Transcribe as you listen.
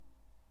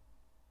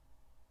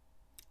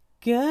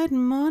Good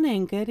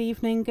morning, good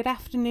evening, good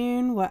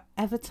afternoon,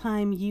 whatever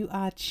time you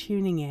are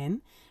tuning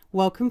in.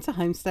 Welcome to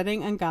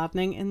Homesteading and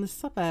Gardening in the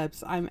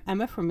Suburbs. I'm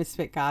Emma from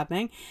Misfit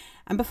Gardening.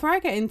 And before I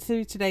get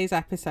into today's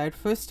episode,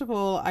 first of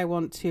all, I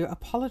want to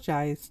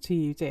apologise to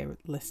you, dear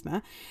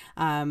listener.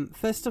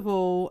 First of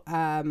all,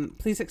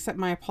 please accept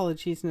my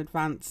apologies in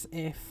advance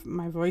if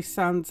my voice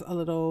sounds a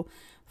little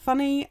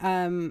funny.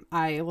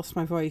 I lost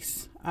my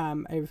voice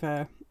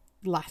over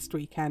last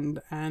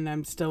weekend and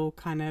I'm still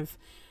kind of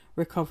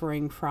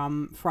recovering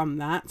from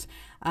that,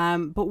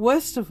 but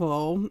worst of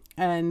all,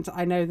 and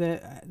I know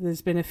that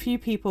there's been a few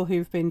people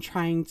who've been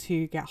trying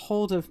to get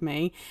hold of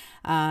me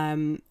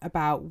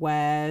about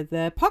where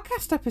the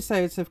podcast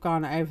episodes have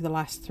gone over the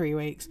last 3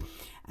 weeks,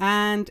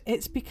 and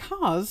it's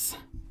because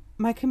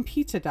my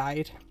computer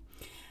died,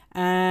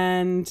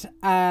 and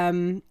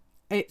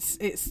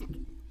it's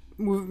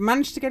we've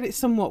managed to get it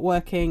somewhat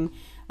working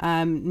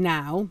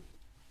now.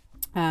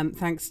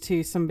 Thanks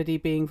to somebody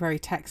being very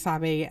tech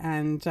savvy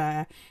and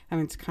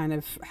having to kind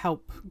of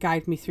help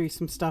guide me through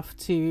some stuff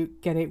to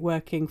get it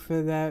working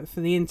for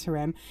the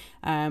interim.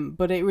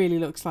 But it really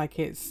looks like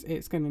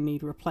it's going to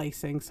need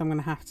replacing. So I'm going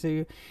to have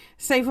to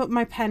save up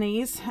my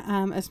pennies,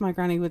 as my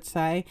granny would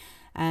say,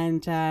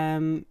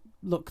 and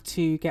look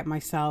to get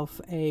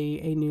myself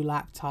a new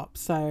laptop.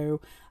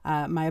 So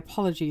my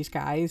apologies,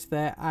 guys,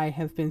 that I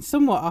have been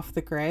somewhat off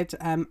the grid.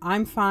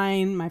 I'm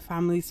fine. My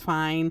family's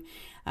fine.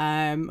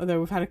 Although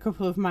we've had a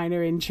couple of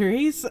minor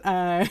injuries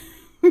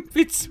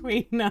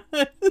between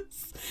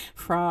us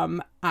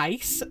from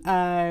ice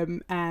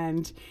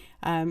and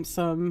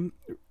some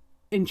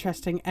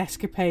interesting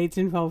escapades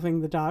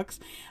involving the dogs.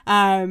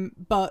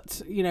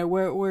 But you know,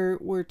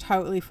 we're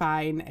totally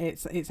fine.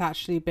 It's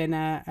actually been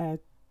a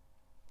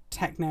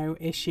techno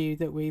issue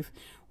that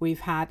we've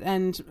had,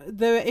 and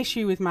the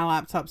issue with my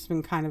laptop's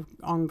been kind of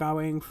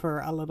ongoing for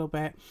a little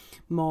bit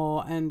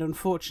more, and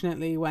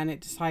unfortunately when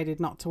it decided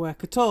not to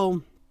work at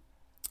all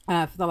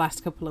for the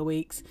last couple of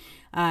weeks,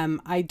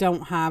 I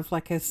don't have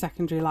like a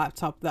secondary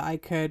laptop that I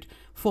could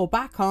fall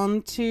back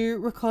on to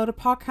record a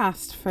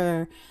podcast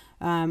for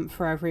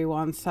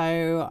everyone.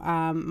 So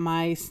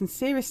my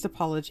sincerest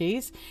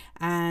apologies,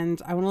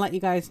 and I want to let you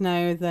guys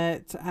know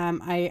that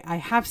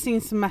I have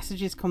seen some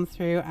messages come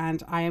through,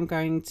 and I am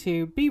going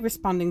to be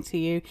responding to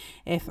you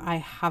if I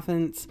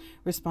haven't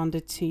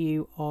responded to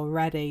you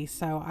already.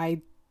 So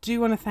I do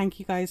want to thank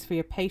you guys for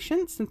your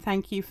patience, and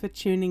thank you for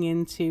tuning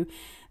in to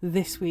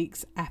this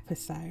week's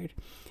episode.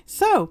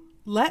 So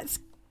let's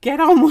get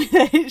on with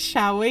it,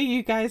 shall we?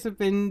 You guys have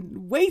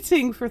been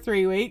waiting for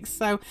 3 weeks,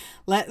 so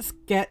let's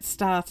get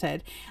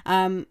started.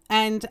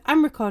 And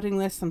I'm recording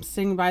this, I'm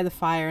sitting by the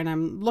fire, and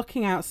I'm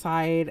looking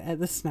outside at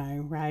the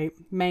snow, right?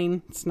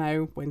 Maine,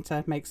 snow,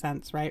 winter, makes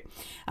sense, right?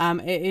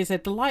 It is a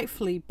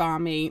delightfully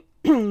balmy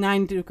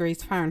 9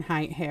 degrees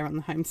Fahrenheit here on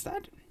the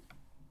homestead.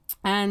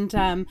 And,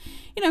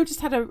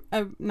 just had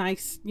a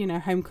nice,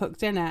 home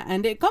cooked dinner.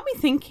 And it got me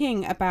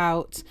thinking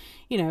about,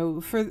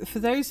 for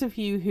those of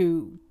you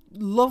who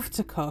love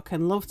to cook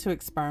and love to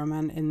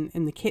experiment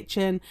in the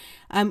kitchen,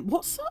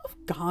 what sort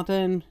of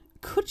garden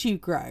could you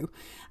grow?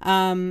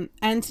 And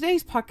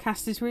today's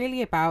podcast is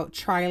really about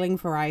trialing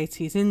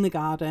varieties in the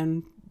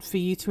garden for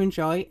you to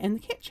enjoy in the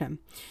kitchen.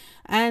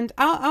 And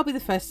I'll be the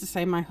first to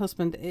say my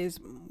husband is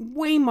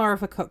way more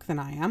of a cook than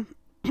I am.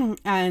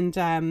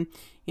 And,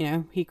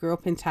 he grew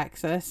up in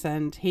Texas,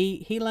 and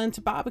he learned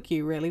to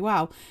barbecue really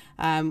well,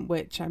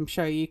 which I'm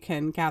sure you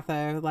can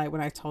gather, like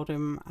when I told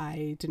him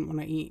I didn't want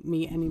to eat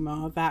meat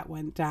anymore, that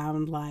went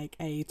down like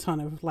a ton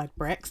of lead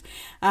bricks.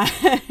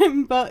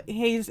 But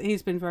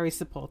he's been very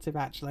supportive,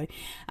 actually.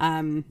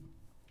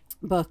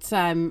 But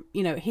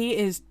he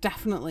is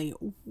definitely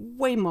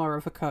way more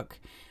of a cook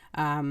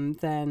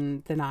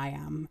than I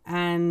am.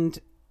 And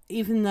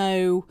even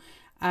though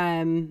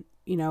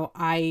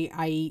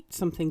I eat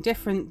something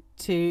different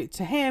to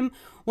him,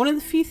 one of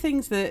the few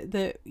things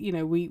that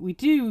we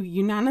do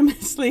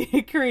unanimously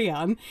agree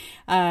on,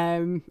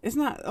 isn't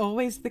that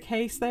always the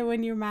case though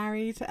when you're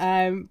married?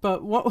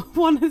 But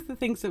one of the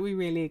things that we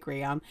really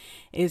agree on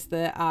is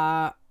that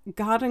our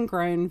garden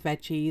grown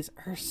veggies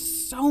are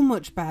so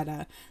much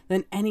better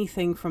than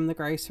anything from the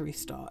grocery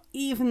store,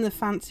 even the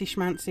fancy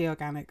schmancy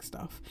organic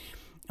stuff.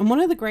 And one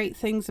of the great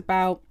things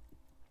about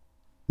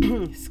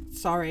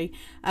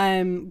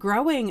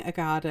growing a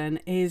garden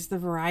is the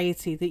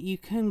variety that you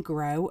can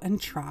grow and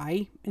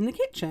try in the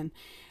kitchen.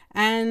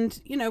 And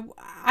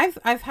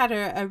I've had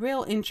a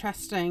real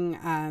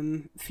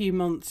interesting few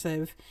months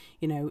of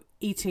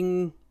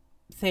eating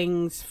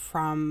things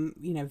from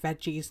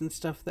veggies and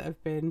stuff that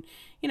have been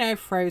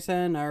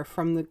frozen or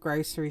from the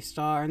grocery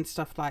store and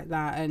stuff like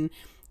that. And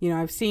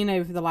I've seen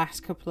over the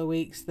last couple of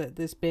weeks that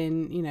there's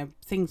been,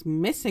 things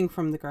missing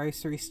from the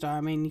grocery store.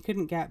 I mean, you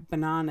couldn't get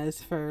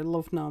bananas for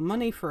love nor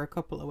money for a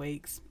couple of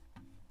weeks.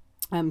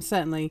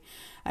 Certainly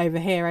over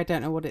here, I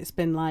don't know what it's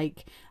been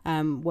like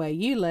where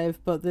you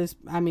live, but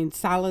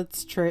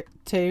salads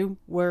too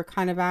were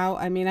kind of out.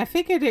 I mean, I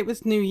figured it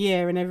was New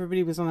Year and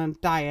everybody was on a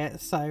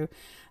diet, so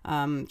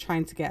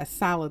trying to get a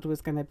salad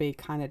was going to be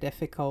kind of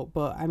difficult.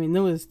 But I mean,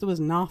 there was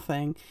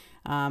nothing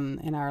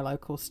in our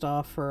local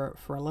store for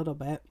a little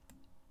bit.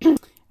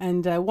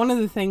 And one of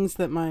the things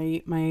that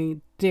my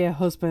dear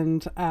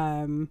husband,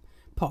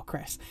 poor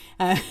Chris,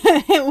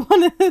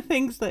 one of the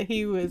things that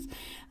he was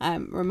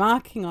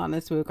remarking on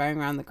as we were going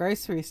around the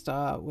grocery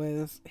store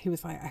was, he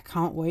was like, I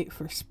can't wait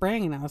for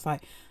spring. And I was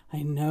like,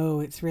 I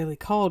know it's really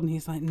cold. And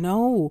he's like,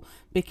 no,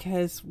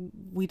 because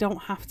we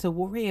don't have to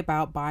worry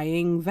about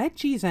buying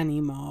veggies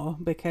anymore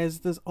because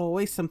there's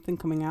always something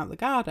coming out the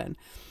garden.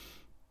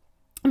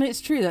 And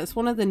it's true, that's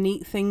one of the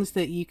neat things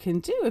that you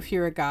can do if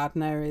you're a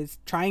gardener, is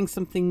trying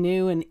something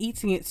new and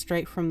eating it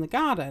straight from the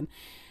garden.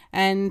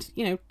 And,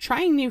 you know,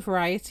 trying new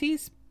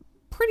varieties,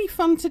 pretty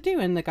fun to do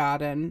in the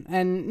garden.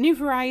 And new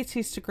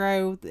varieties to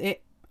grow,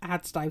 it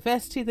adds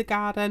diversity to the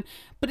garden,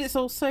 but it's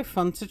also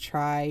fun to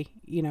try,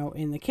 you know,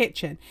 in the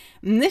kitchen.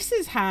 And this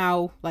is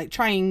how, like,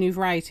 trying new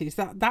varieties,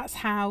 that's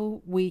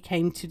how we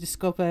came to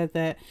discover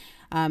that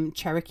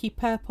Cherokee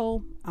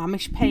Purple,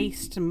 Amish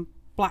Paste, and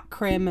Black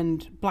Crim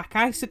and Black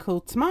Icicle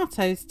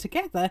tomatoes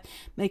together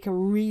make a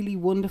really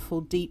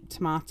wonderful deep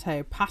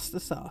tomato pasta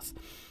sauce.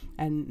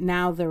 And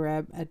now they're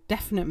a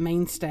definite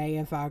mainstay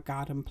of our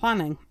garden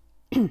planning.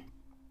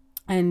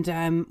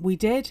 And we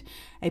did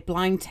a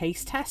blind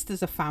taste test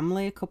as a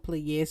family a couple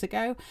of years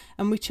ago,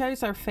 and we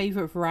chose our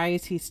favourite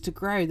varieties to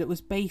grow that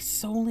was based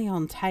solely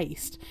on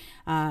taste.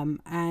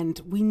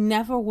 And we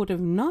never would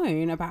have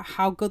known about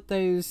how good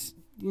those,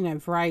 you know,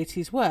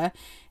 varieties were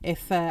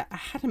if I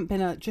hadn't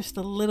been just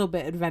a little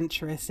bit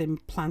adventurous in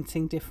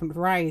planting different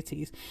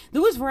varieties.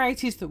 There was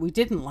varieties that we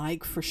didn't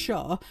like for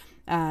sure.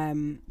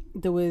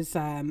 There was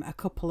a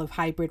couple of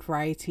hybrid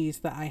varieties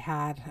that I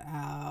had.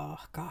 Oh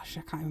gosh,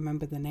 I can't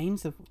remember the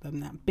names of them.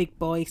 That Big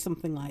Boy,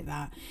 something like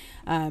that.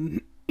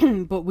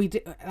 But we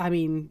did. I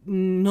mean,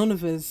 none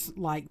of us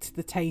liked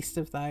the taste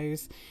of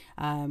those.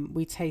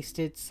 We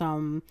tasted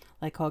some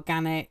like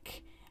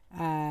organic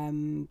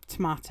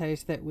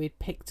tomatoes that we'd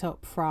picked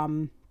up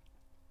from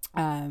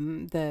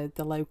the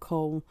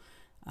local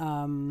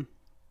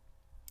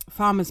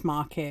farmers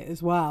market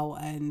as well,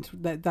 and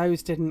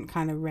those didn't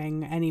kind of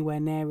ring anywhere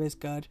near as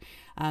good.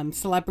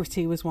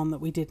 Celebrity was one that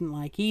we didn't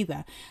like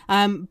either,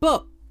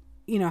 but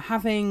you know,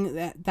 having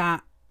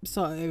that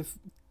sort of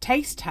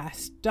taste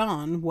test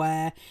done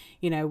where,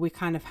 you know, we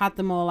kind of had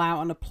them all out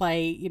on a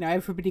plate, you know,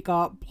 everybody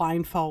got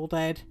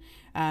blindfolded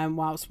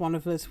whilst one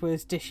of us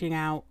was dishing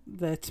out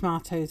the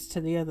tomatoes to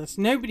the others.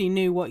 Nobody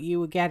knew what you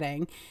were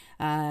getting,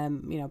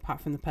 you know, apart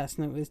from the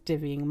person that was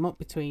divvying them up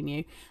between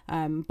you.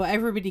 But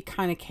everybody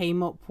kind of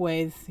came up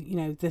with, you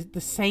know,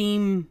 the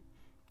same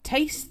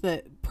taste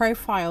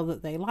profile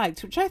that they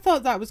liked, which I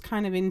thought that was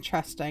kind of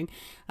interesting,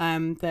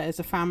 that as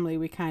a family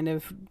we kind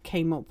of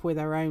came up with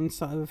our own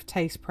sort of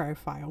taste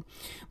profile.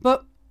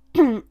 But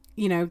you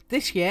know,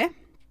 this year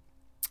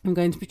I'm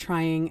going to be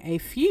trying a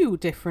few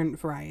different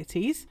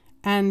varieties,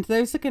 and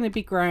those are going to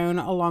be grown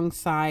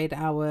alongside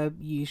our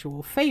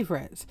usual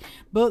favourites.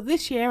 But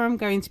this year I'm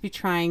going to be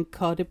trying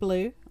Cœur de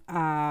Bleu,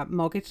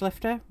 Mortgage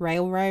Lifter,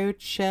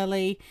 Railroad,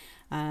 Shirley,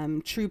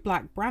 True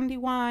Black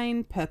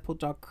Brandywine, Purple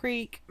Dog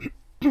Creek,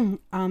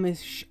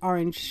 Amish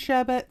Orange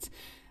Sherbet,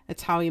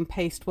 Italian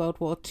Paste World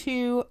War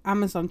II,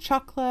 Amazon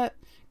Chocolate,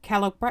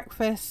 Kellogg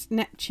Breakfast,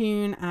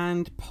 Neptune,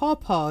 and Paw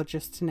Paw,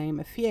 just to name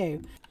a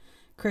few.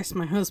 Chris,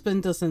 my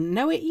husband, doesn't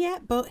know it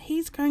yet, but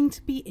he's going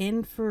to be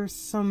in for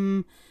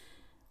some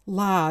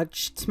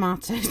large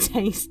tomato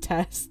taste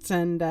tests,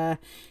 and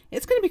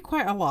it's going to be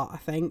quite a lot, I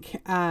think.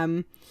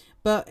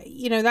 But,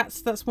 you know,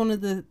 that's one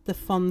of the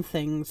fun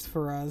things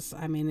for us.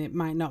 I mean, it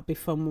might not be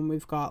fun when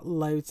we've got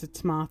loads of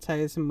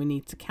tomatoes and we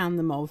need to can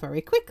them all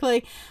very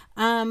quickly.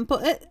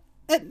 But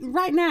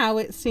right now,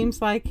 it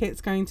seems like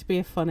it's going to be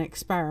a fun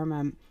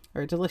experiment,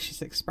 or a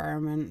delicious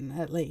experiment,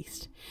 at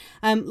least.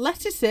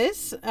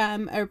 Lettuces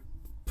are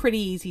pretty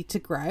easy to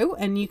grow,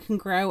 and you can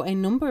grow a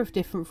number of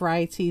different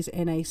varieties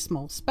in a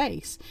small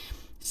space.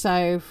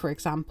 So, for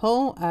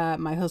example,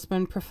 my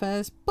husband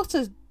prefers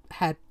butterhead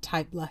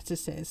type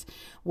lettuces,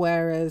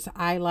 whereas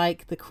I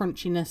like the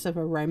crunchiness of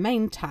a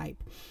romaine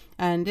type.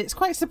 And it's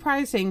quite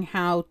surprising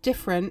how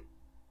different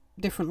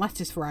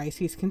lettuce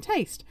varieties can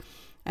taste.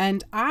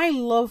 And I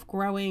love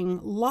growing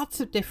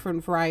lots of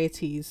different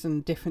varieties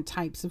and different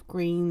types of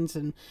greens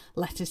and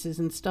lettuces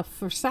and stuff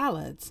for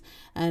salads.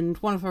 And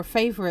one of our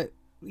favorite,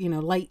 you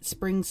know, late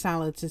spring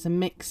salads is a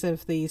mix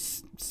of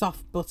these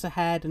soft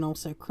butterhead and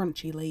also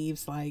crunchy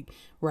leaves like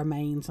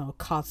romaines or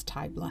cos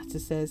type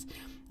lettuces.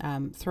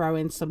 Throw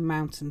in some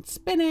mountain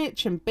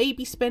spinach and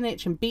baby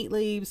spinach and beet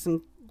leaves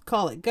and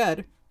call it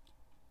good.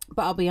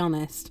 But I'll be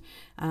honest,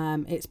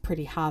 it's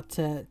pretty hard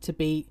to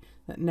beat.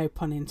 No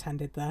pun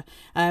intended there.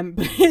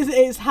 But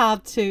it's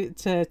hard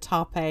to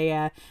top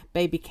a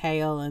baby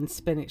kale and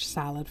spinach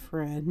salad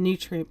for a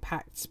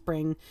nutrient-packed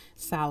spring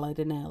salad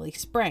in early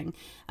spring.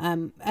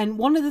 And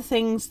one of the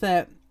things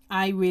that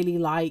I really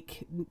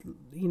like,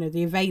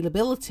 the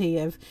availability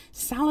of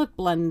salad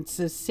blends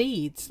as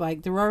seeds.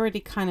 Like, they're already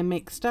kind of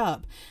mixed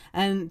up,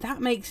 and that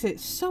makes it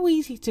so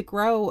easy to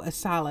grow a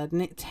salad,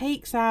 and it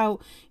takes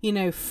out,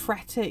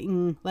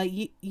 fretting, like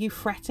you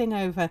fretting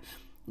over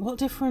what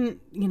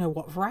different,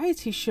 what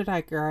varieties should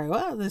I grow?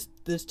 Well,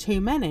 there's too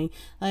many.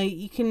 Like,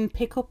 you can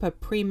pick up a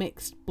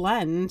pre-mixed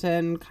blend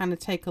and kind of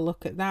take a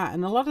look at that.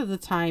 And a lot of the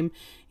time,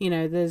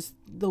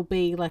 there'll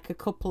be like a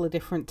couple of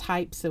different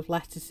types of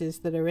lettuces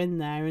that are in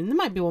there, and there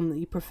might be one that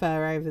you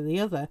prefer over the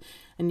other,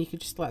 and you could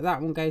just let that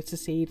one go to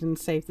seed and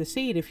save the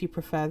seed if you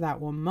prefer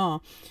that one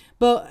more.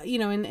 But,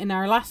 in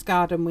our last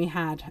garden we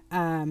had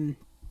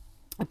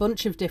a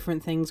bunch of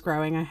different things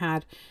growing. I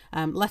had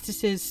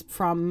lettuces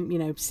from,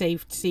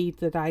 saved seed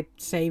that I'd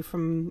saved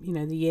from,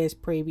 the years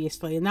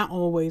previously. And that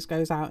always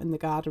goes out in the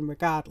garden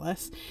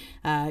regardless,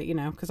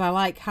 because I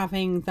like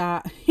having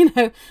that,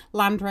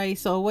 land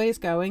race always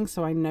going.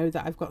 So I know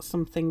that I've got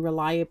something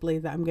reliably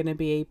that I'm going to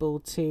be able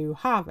to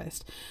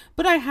harvest.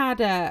 But I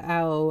had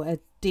a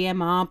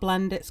DMR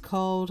blend, it's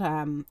called.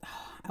 I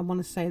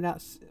want to say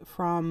that's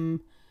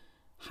from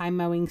High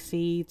Mowing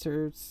Seeds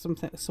or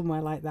something,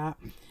 somewhere like that.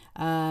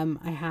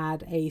 I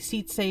had a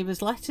Seed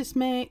Savers lettuce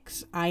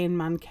mix, Iron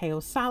Man kale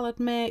salad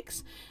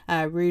mix,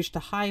 Rouge de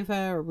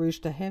Hiver or Rouge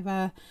de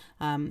Hiver.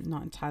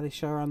 Not entirely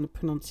sure on the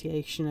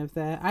pronunciation of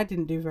I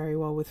didn't do very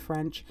well with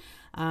French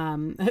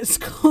at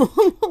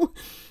school.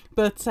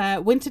 But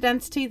Winter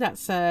Density,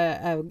 that's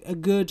a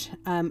good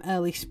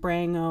early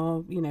spring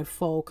or,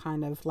 fall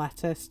kind of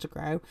lettuce to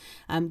grow.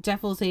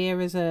 Devil's Ear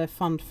is a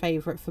fond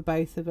favourite for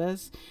both of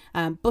us.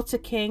 Butter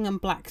King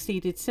and Black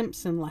Seeded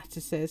Simpson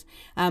lettuces.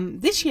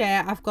 This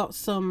year I've got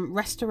some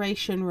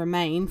Restoration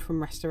Romaine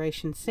from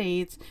Restoration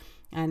Seeds,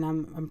 and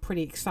I'm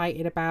pretty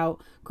excited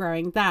about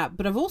growing that.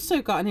 But I've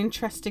also got an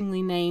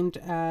interestingly named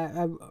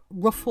a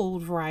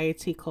ruffled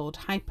variety called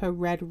Hyper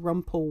Red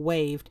Rumple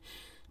Waved.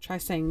 Try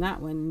saying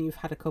that when you've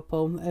had a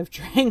couple of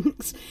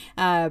drinks,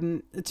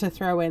 to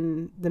throw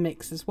in the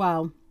mix as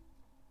well.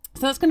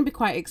 So that's going to be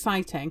quite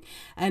exciting.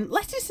 And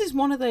lettuce is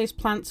one of those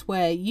plants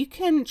where you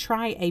can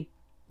try a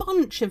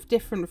bunch of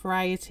different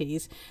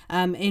varieties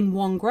in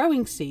one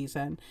growing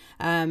season.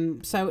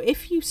 So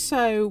if you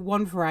sow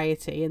one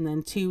variety and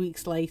then 2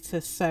 weeks later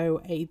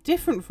sow a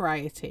different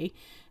variety,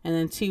 and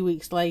then 2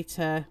 weeks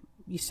later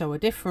you sow a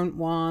different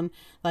one,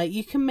 like,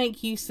 you can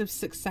make use of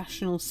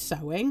successional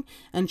sowing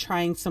and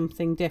trying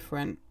something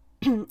different.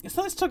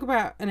 So let's talk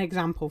about an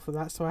example for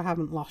that, so I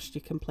haven't lost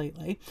you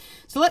completely.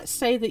 So let's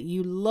say that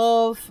you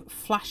love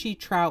flashy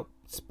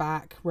Trout's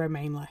Back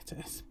romaine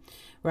lettuce,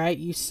 right?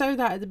 You sow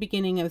that at the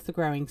beginning of the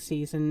growing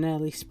season in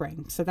early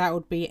spring, so that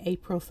would be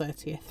April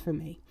 30th for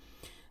me.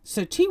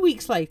 So 2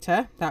 weeks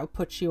later, that would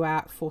put you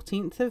at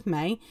 14th of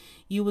May.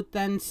 You would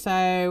then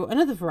sow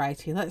another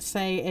variety. Let's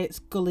say it's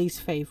Gully's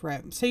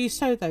Favourite. So you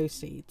sow those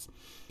seeds.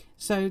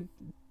 So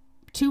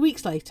 2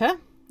 weeks later,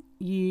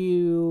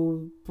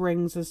 you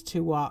brings us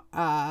to what?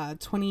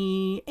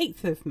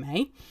 28th of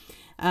May.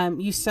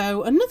 You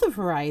sow another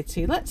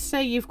variety. Let's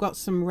say you've got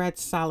some red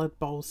salad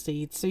bowl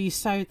seeds. So you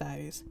sow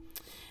those.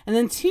 And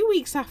then 2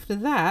 weeks after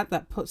that,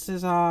 that puts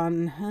us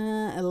on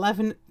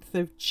 11th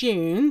of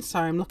June.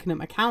 Sorry, I'm looking at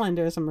my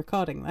calendar as I'm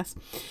recording this.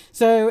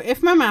 So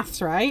if my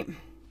math's right,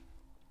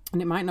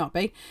 and it might not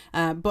be,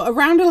 but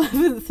around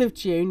 11th of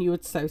June, you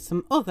would sow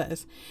some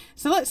others.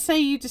 So let's say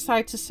you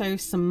decide to sow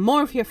some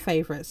more of your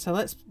favourites. So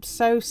let's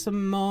sow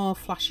some more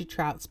Flashy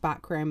Trout's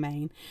Back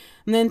romaine.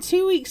 And then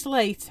 2 weeks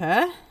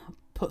later,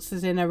 puts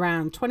us in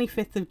around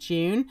 25th of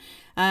June,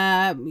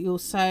 you'll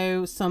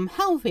sow some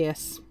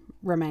Helvius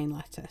romaine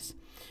lettuce.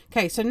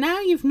 Okay, so now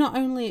you've not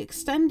only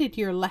extended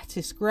your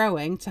lettuce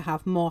growing to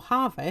have more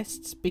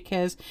harvests,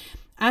 because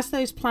as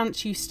those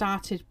plants you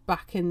started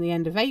back in the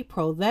end of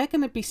April, they're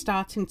going to be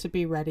starting to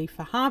be ready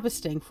for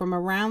harvesting from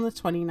around the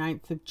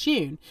 29th of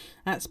June.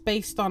 That's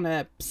based on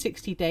a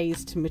 60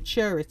 days to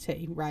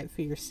maturity, right,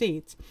 for your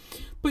seeds.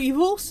 But you've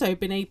also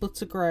been able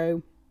to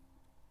grow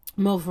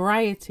more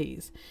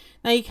varieties.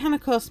 Now you can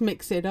of course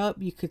mix it up.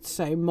 You could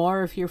sow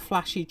more of your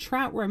flashy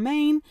trout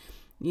romaine,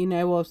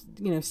 or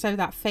sow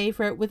that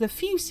favourite with a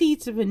few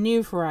seeds of a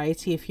new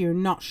variety if you're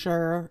not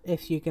sure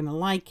if you're going to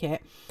like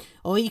it.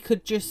 Or you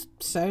could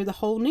just sow the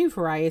whole new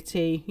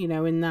variety,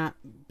 in that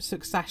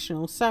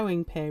successional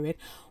sowing period.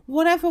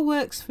 Whatever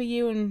works for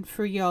you and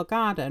for your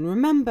garden.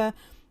 Remember,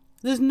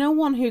 there's no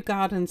one who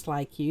gardens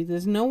like you.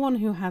 There's no one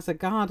who has a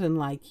garden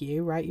like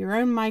you, right? Your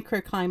own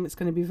microclimate's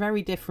going to be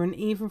very different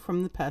even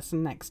from the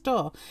person next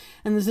door.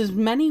 And there's as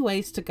many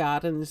ways to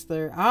garden as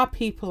there are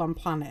people on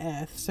planet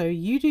Earth. So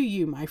you do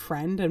you, my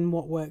friend, and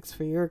what works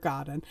for your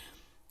garden.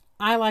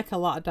 I like a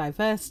lot of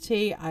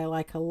diversity. I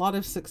like a lot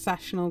of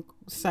successional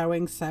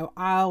sowing, so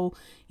I'll,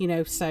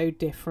 sow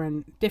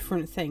different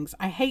things.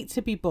 I hate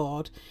to be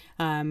bored,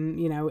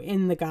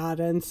 in the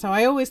garden, so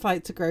I always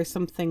like to grow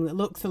something that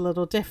looks a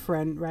little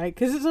different, right?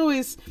 Because it's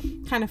always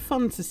kind of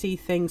fun to see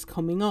things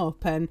coming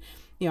up, and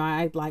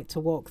I'd like to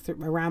walk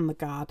around the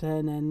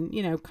garden and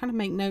kind of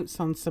make notes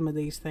on some of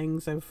these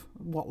things of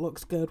what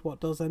looks good, what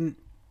doesn't.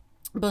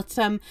 But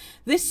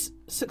this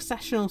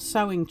successional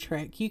sowing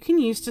trick you can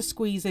use to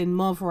squeeze in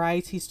more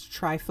varieties to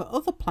try for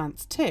other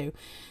plants too.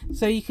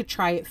 So you could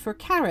try it for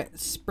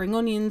carrots, spring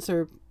onions,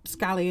 or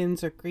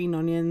scallions, or green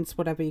onions,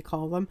 whatever you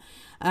call them,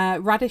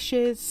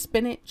 radishes,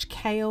 spinach,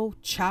 kale,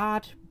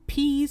 chard,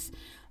 peas,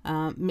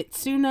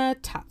 mitsuna,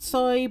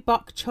 tatsoi,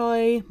 bok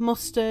choy,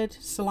 mustard,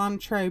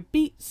 cilantro,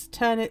 beets,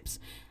 turnips,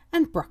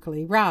 and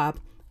broccoli rabe,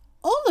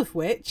 all of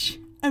which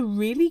are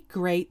really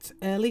great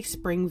early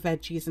spring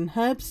veggies and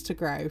herbs to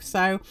grow.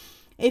 So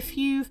if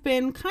you've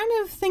been kind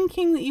of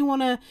thinking that you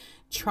want to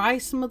try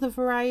some other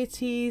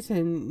varieties,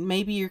 and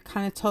maybe you're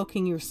kind of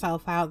talking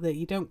yourself out that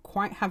you don't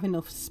quite have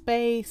enough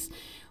space,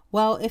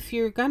 well, if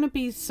you're going to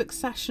be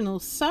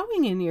successional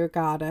sowing in your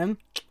garden,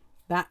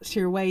 that's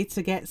your way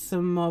to get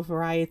some more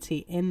variety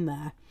in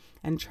there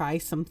and try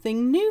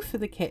something new for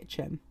the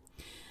kitchen.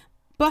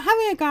 But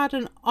having a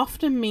garden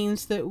often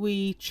means that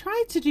we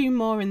try to do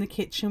more in the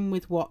kitchen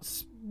with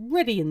what's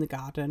ready in the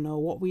garden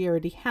or what we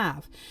already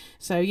have.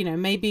 So,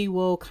 maybe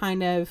we'll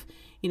kind of,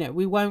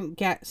 we won't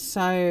get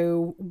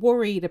so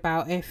worried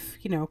about if,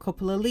 a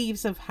couple of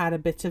leaves have had a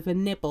bit of a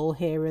nibble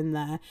here and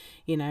there,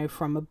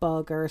 from a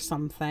bug or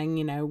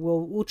something.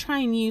 We'll try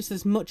and use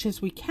as much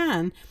as we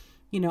can,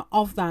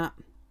 of that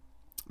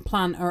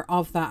plant or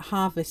of that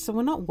harvest, so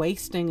we're not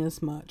wasting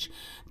as much.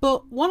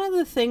 But one of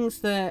the things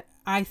that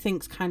I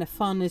think's kind of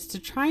fun is to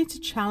try to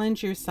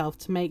challenge yourself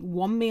to make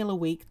one meal a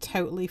week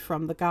totally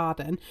from the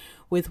garden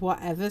with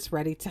whatever's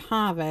ready to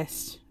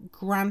harvest.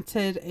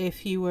 Granted,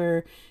 if you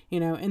were,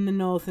 in the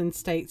northern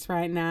states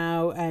right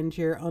now and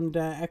you're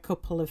under a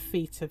couple of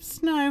feet of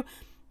snow,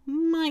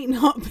 might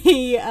not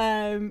be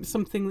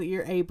something that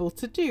you're able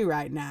to do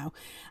right now.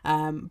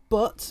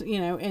 But,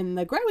 in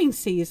the growing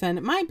season,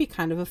 it might be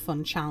kind of a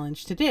fun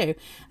challenge to do.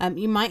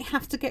 You might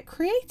have to get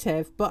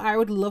creative, but I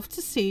would love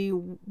to see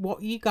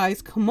what you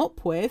guys come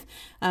up with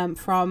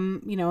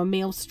from, a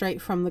meal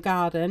straight from the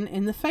garden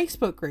in the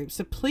Facebook group.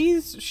 So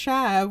please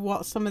share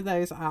what some of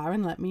those are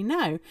and let me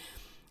know.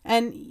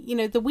 And,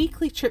 the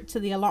weekly trip to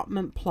the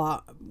allotment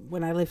plot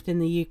when I lived in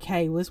the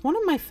UK was one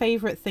of my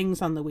favourite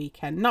things on the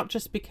weekend. Not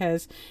just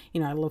because,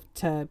 I love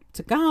to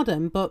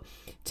garden, but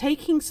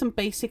taking some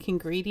basic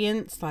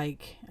ingredients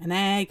like an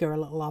egg or a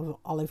little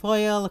olive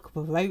oil, a cup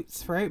of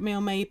oats for oatmeal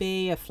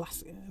maybe, a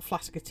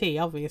flask of tea,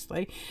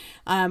 obviously.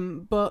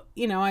 But,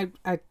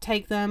 I'd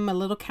take them, a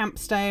little camp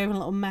stove, a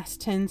little mess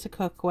tin to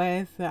cook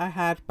with that I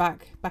had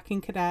back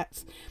in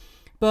cadets.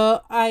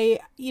 But I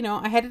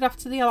headed off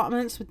to the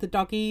allotments with the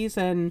doggies,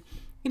 and,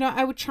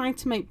 I would try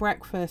to make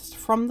breakfast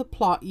from the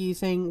plot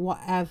using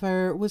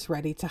whatever was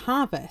ready to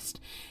harvest.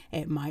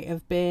 It might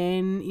have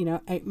been,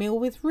 oatmeal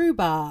with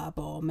rhubarb,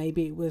 or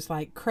maybe it was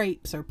like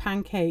crepes or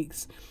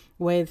pancakes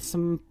with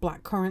some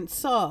blackcurrant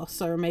sauce,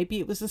 or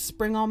maybe it was a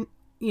spring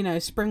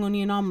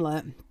onion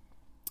omelette.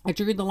 I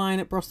drew the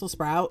line at Brussels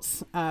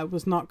sprouts.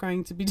 Was not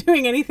going to be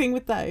doing anything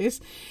with those.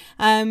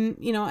 And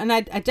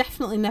I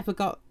definitely never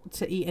got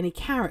to eat any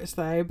carrots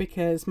though,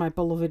 because my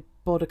beloved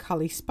Border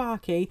Collie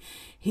Sparky,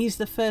 he's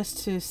the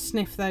first to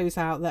sniff those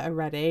out that are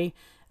ready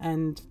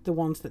and the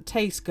ones that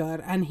taste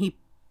good, and he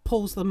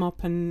pulls them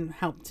up and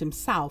helped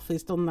himself.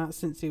 He's done that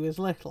since he was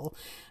little,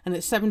 and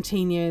at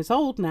 17 years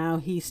old now,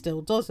 he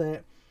still does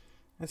it.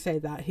 I say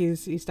that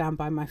he's down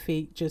by my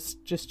feet,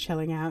 just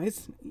chilling out.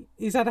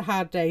 He's had a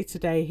hard day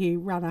today. He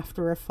ran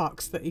after a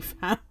fox that he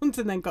found and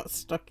then got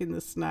stuck in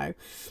the snow.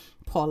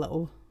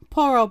 Poor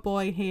old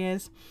boy he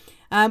is.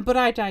 But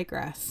I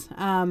digress.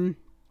 So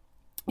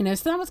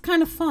that was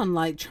kind of fun,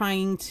 like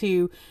trying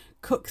to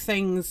cook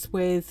things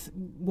with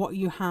what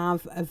you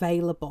have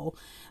available.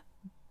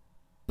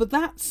 But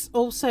that's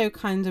also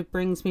kind of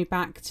brings me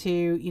back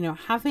to,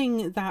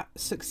 having that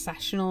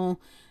successional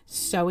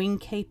sowing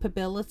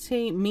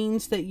capability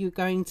means that you're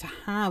going to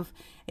have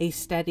a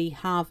steady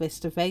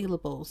harvest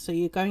available. So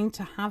you're going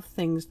to have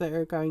things that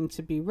are going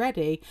to be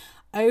ready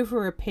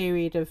over a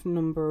period of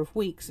number of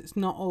weeks. It's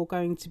not all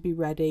going to be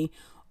ready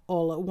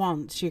all at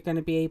once. You're going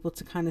to be able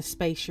to kind of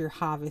space your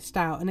harvest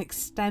out and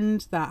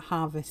extend that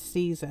harvest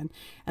season.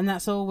 And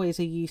that's always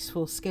a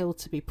useful skill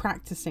to be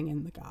practicing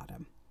in the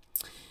garden.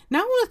 Now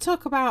I want to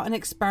talk about an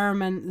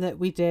experiment that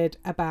we did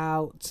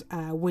about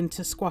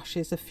winter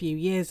squashes a few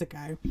years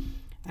ago.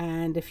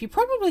 And if you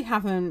probably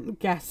haven't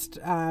guessed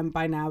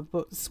by now,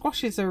 but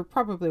squashes are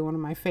probably one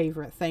of my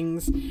favourite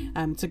things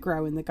to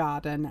grow in the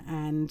garden.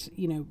 And,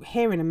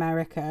 here in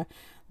America,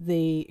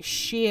 the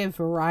sheer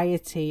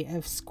variety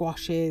of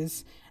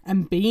squashes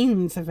and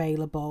beans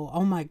available,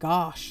 oh my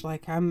gosh,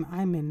 like I'm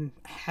in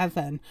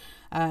heaven.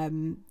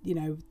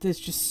 There's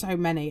just so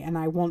many, and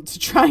I want to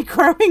try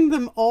growing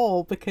them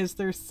all because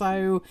there's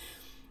so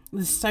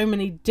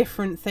many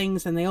different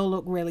things, and they all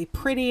look really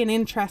pretty and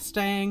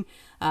interesting.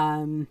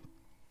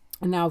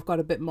 And now I've got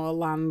a bit more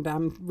land.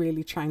 I'm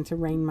really trying to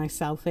rein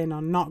myself in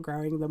on not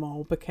growing them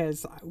all,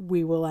 because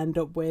we will end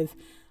up with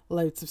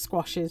loads of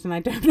squashes and I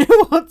don't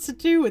know what to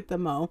do with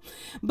them all.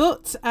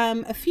 But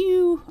a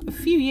few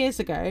years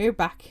ago,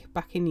 back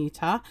in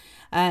Utah,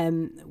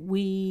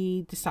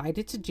 we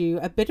decided to do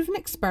a bit of an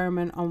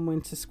experiment on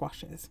winter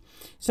squashes.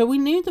 So we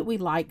knew that we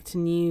liked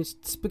and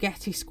used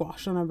spaghetti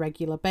squash on a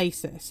regular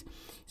basis.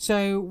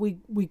 So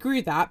we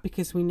grew that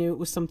because we knew it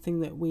was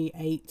something that we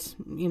ate,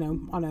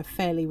 on a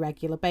fairly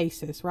regular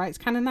basis, right? It's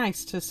kind of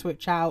nice to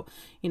switch out,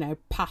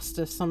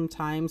 pasta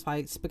sometimes,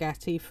 like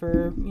spaghetti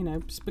for,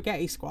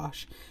 spaghetti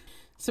squash.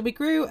 So we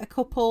grew a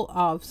couple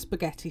of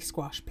spaghetti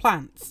squash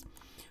plants.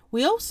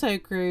 We also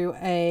grew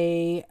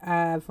a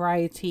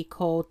variety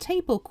called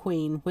Table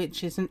Queen,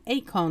 which is an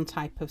acorn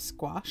type of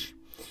squash.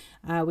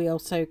 We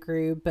also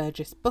grew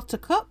Burgess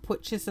Buttercup,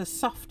 which is a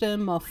softer,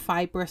 more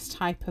fibrous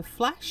type of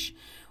flesh.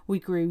 We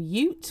grew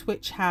Ute,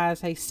 which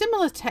has a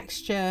similar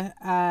texture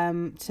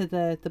to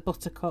the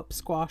buttercup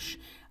squash.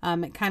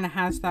 It kind of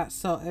has that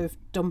sort of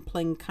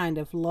dumpling kind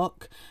of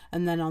look.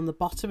 And then on the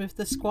bottom of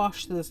the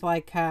squash, there's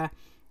like a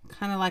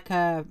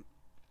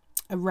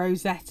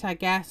rosette, I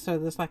guess. So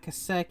there's like a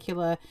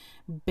circular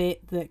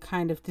bit that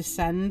kind of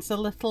descends a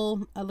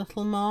little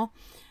more.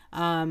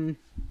 And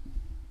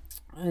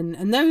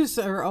those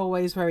are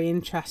always very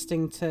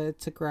interesting to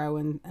grow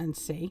and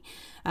see.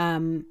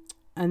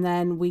 And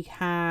then we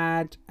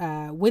had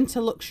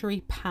Winter Luxury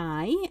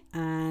Pie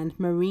and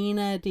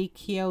Marina di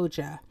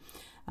Chioggia.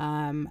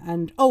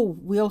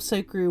 We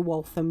also grew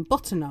Waltham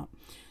Butternut.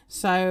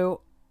 So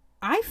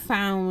I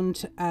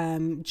found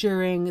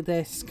during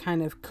this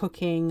kind of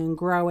cooking and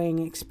growing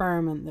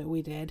experiment that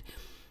we did,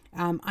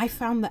 I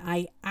found that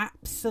I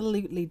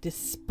absolutely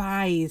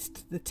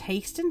despised the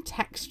taste and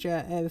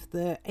texture of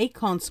the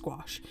acorn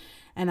squash.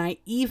 And I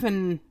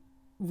even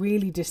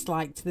really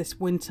disliked this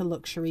Winter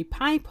Luxury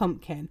Pie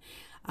pumpkin.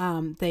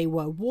 They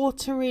were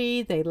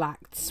watery, they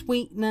lacked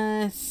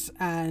sweetness,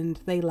 and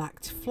they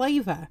lacked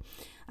flavour.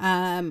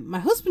 My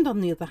husband,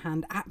 on the other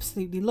hand,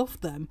 absolutely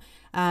loved them.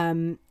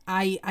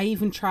 I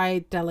even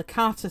tried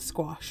delicata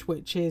squash,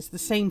 which is the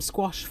same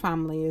squash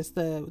family as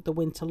the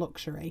Winter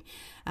Luxury,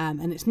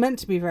 and it's meant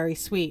to be very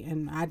sweet,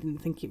 and I didn't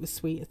think it was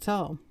sweet at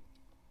all.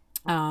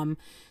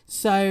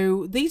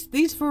 So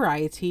these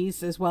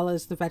varieties, as well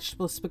as the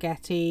vegetable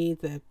spaghetti,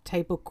 the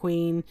Table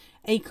Queen,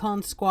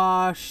 acorn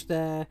squash,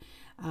 the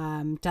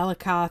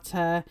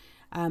delicata,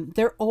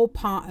 they're all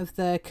part of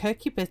the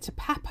Cucurbita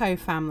pepo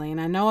family.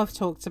 And I know I've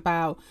talked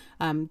about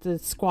the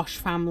squash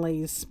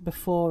families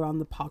before on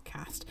the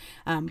podcast,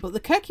 but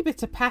the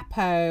Cucurbita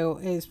pepo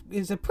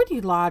is a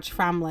pretty large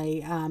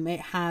family.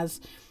 It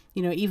has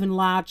even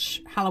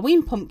large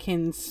Halloween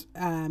pumpkins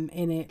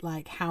in it,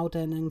 like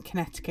Howden and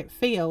Connecticut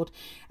Field,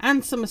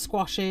 and summer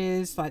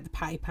squashes like the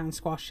patty pan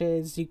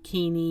squashes,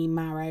 zucchini,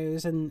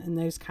 marrows, and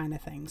those kind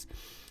of things.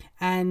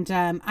 And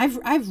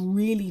I've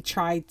really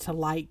tried to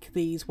like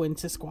these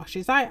winter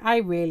squashes. I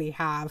really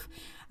have.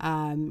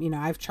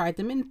 I've tried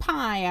them in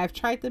pie. I've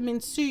tried them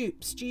in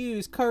soup,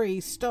 stews,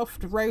 curries,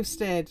 stuffed,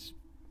 roasted,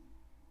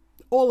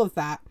 all of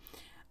that.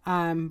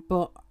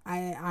 But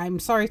I'm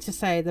sorry to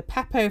say the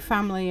pepo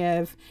family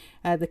of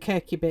the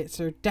Cucurbits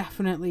are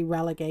definitely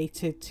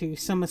relegated to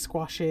summer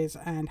squashes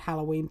and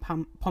Halloween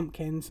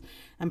pumpkins,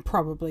 and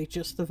probably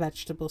just the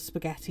vegetable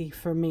spaghetti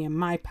for me and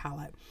my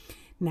palate.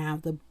 Now,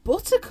 the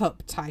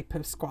buttercup type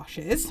of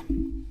squashes,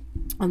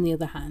 on the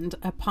other hand,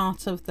 are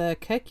part of the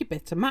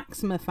Cucurbita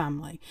maxima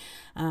family.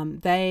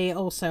 They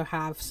also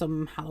have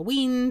some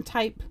Halloween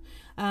type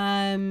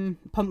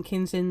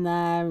pumpkins in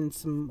there, and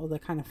some other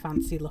kind of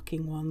fancy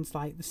looking ones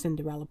like the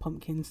Cinderella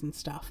pumpkins and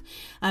stuff.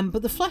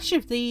 But the flesh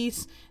of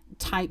these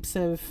types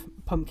of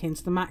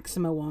pumpkins, the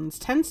Maxima ones,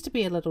 tends to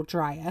be a little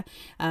drier,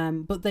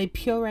 but they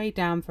puree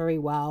down very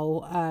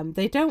well.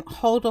 They don't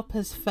hold up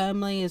as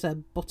firmly as a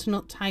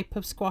butternut type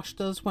of squash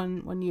does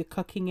when you're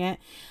cooking it.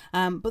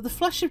 But the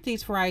flesh of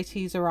these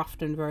varieties are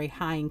often very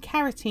high in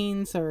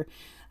carotenes or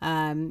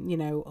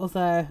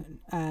other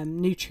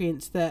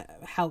nutrients that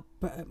help,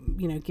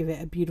 give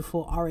it a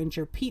beautiful orange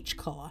or peach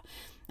colour.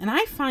 And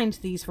I find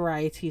these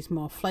varieties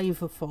more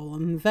flavourful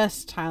and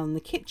versatile in the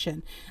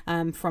kitchen,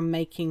 from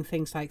making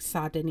things like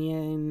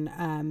Sardinian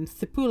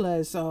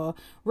thipulas, or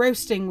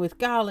roasting with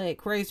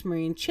garlic,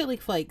 rosemary and chili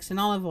flakes and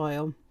olive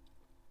oil.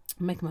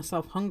 I'm making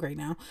myself hungry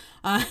now.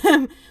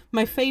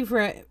 My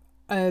favourite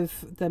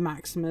of the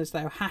Maximas,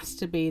 though, has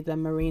to be the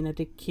Marina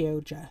di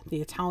Chioggia,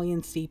 the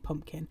Italian sea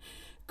pumpkin.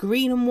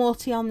 Green and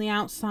warty on the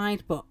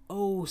outside, but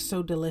oh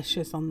so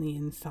delicious on the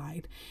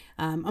inside.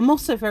 I'm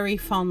also very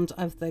fond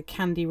of the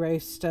Candy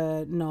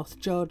Roaster, North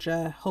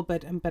Georgia,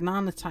 Hubbard and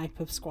banana type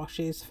of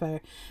squashes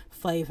for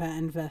flavour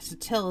and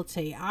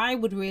versatility. I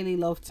would really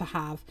love to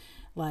have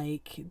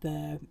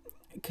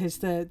because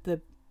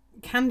the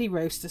Candy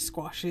Roaster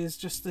squash is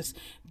just this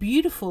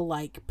beautiful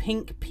like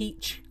pink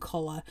peach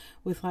colour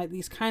with like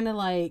these kind of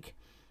like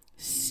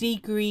sea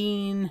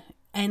green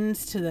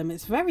ends to them.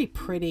 It's very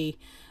pretty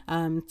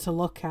to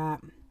look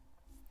at.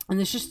 And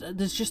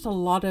there's just a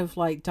lot of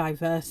like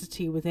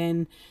diversity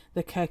within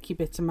the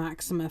Cucurbita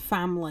maxima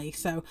family.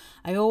 So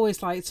I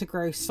always like to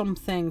grow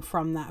something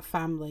from that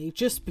family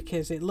just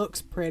because it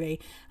looks pretty.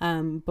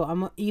 But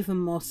I'm even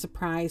more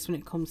surprised when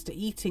it comes to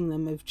eating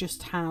them of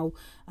just how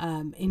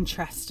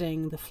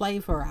interesting the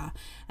flavour are.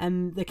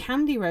 And the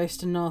candy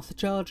roast in North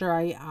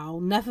Georgia,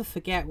 I'll never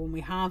forget when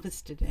we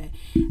harvested it.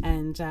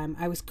 And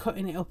I was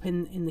cutting it up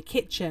in the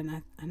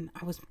kitchen, and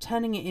I was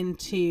turning it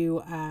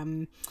into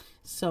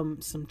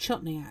some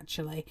chutney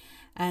actually,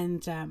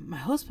 and my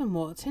husband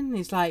walked in and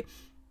he's like,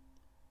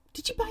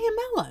 "Did you buy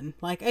a melon?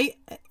 Like, are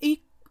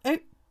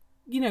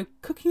you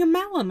cooking a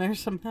melon or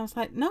something?" I was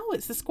like, "No,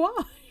 it's a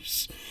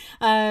squash."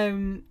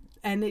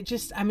 And it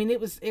just, I mean, it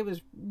was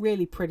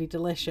really pretty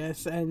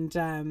delicious. And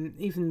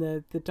even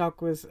the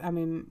dog was, I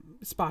mean,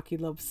 Sparky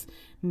loves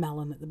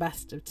melon at the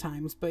best of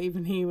times, but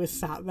even he was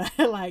sat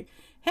there like,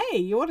 "Hey,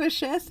 you want to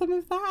share some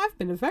of that? I've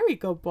been a very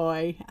good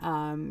boy."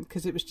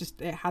 Because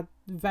it had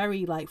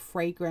very like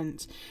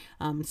fragrant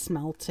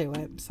smell to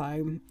it.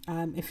 So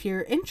if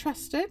you're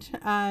interested,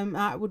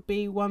 that would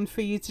be one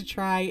for you to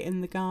try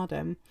in the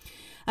garden.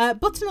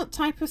 Butternut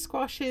type of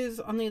squashes,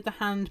 on the other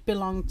hand,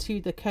 belong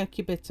to the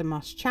Cucurbita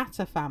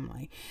moschata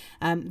family.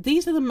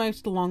 These are the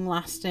most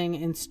long-lasting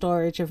in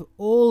storage of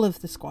all of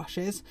the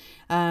squashes.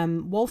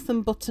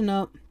 Waltham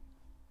butternut,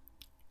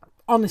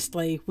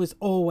 honestly, was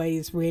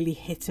always really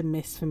hit and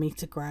miss for me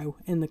to grow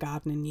in the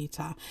garden in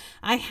Utah.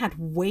 I had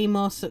way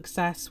more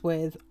success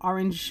with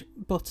orange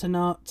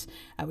butternut,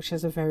 which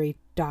has a very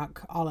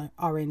dark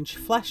orange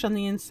flesh on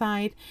the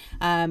inside.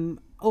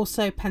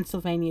 Also,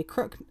 Pennsylvania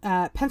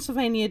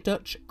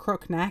Dutch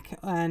crookneck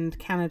and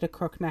Canada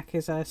crookneck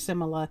is a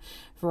similar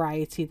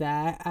variety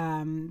there.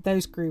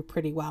 Those grew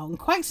pretty well, and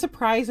quite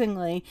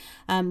surprisingly,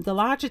 the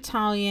large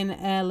Italian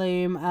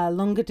heirloom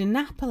Lunga di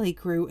Napoli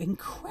grew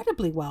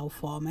incredibly well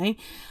for me.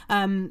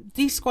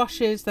 These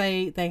squashes,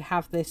 they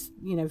have this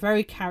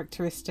very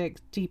characteristic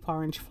deep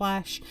orange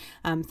flesh,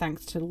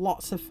 thanks to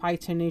lots of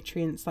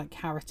phytonutrients like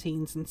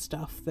carotenes and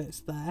stuff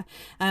that's there.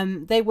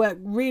 They work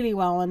really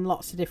well in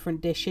lots of different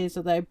dishes,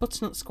 although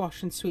butternut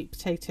squash and sweet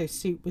potato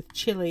soup with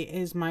chili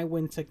is my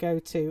winter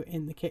go-to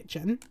in the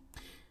kitchen.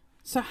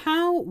 So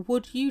how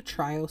would you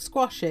trial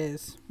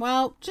squashes?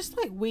 Well, just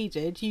like we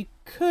did, you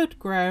could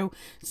grow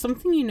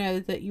something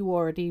that you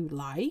already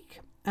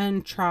like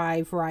and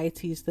try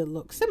varieties that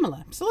look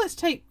similar. So let's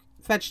take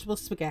vegetable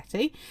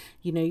spaghetti.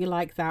 You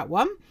like that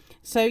one.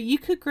 So you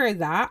could grow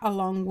that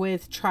along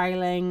with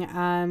trialing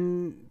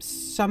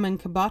salmon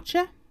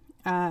kabocha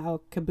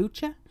or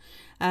kabocha.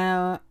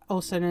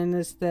 Also known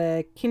as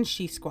the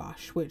kimchi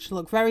squash, which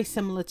look very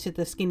similar to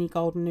the skinny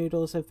golden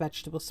noodles of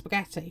vegetable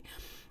spaghetti.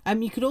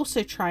 You could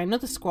also try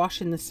another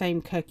squash in the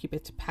same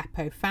Cucurbita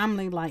pepo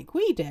family like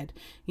we did.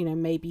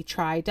 Maybe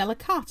try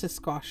delicata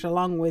squash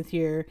along with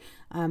your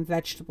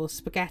vegetable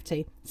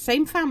spaghetti.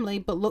 Same family,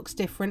 but looks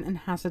different and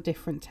has a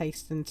different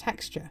taste and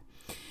texture.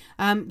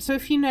 So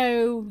if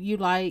you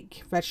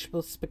like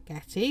vegetable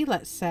spaghetti,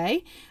 let's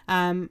say,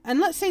 and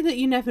let's say that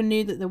you never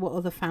knew that there were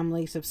other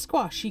families of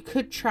squash, you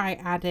could try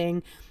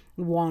adding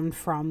one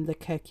from the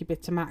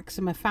Cucurbita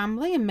maxima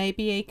family and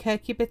maybe a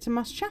Cucurbita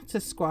moschata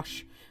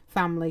squash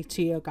family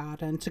to your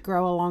garden to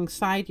grow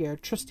alongside your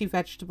trusty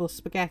vegetable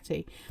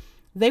spaghetti.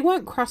 They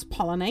won't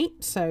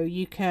cross-pollinate, so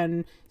you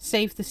can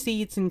save the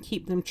seeds and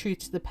keep them true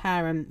to the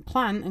parent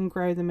plant and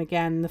grow them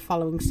again the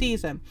following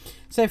season.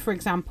 So, for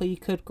example, you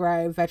could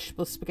grow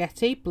vegetable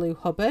spaghetti, Blue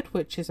Hubbard,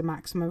 which is a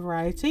maxima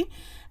variety,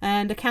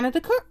 and a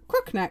Canada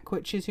crookneck,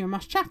 which is your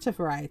moschata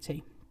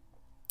variety.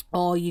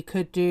 Or you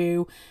could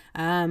do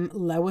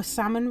Lower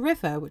Salmon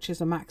River, which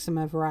is a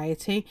maxima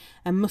variety,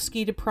 and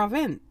Musky de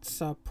Provence,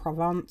 or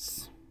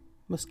Provence,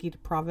 Musky de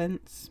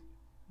Provence,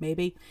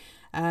 maybe.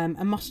 A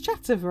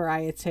moschata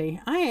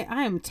variety. I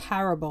am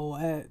terrible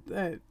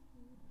at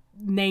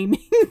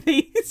naming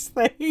these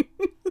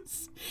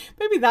things.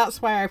 Maybe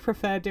that's why I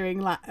prefer doing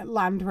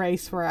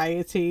landrace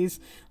varieties.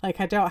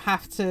 Like, I don't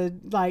have to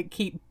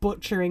keep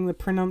butchering the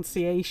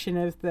pronunciation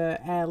of the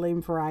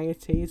heirloom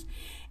varieties.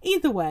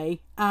 Either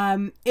way,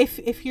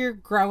 if you're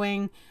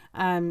growing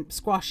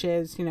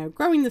squashes,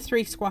 growing the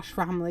 3 squash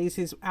families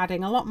is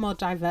adding a lot more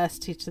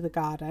diversity to the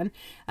garden,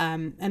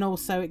 and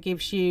also it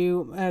gives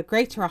you a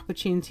greater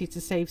opportunity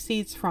to save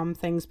seeds from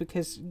things,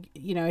 because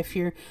if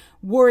you're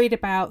worried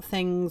about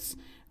things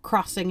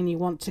crossing and you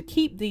want to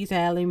keep these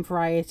heirloom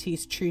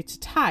varieties true to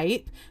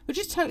type, which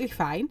is totally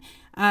fine,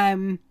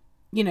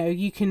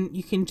 you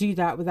can do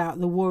that without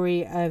the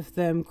worry of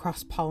them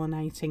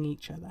cross-pollinating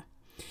each other.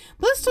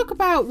 But let's talk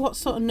about what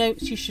sort of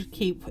notes you should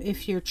keep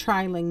if you're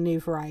trialing new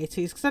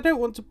varieties, because I don't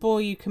want to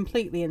bore you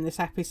completely in this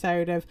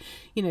episode of,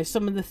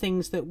 some of the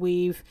things that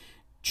we've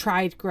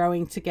tried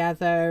growing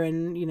together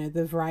and,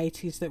 the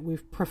varieties that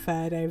we've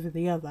preferred over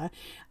the other.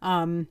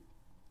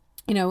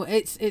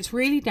 it's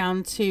really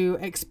down to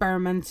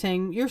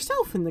experimenting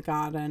yourself in the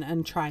garden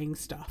and trying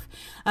stuff.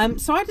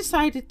 So I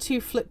decided to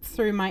flip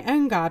through my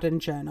own garden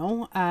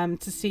journal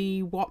to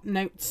see what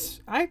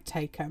notes I'd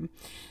taken.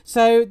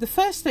 So the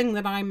first thing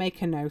that I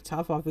make a note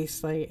of,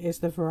 obviously, is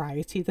the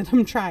variety that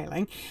I'm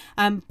trialing.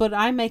 But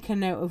I make a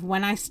note of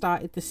when I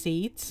started the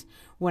seeds,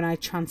 when I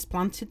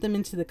transplanted them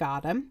into the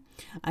garden.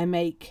 I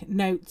make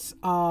notes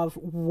of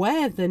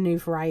where the new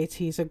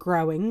varieties are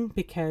growing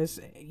because,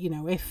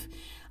 if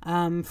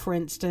for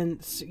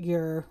instance,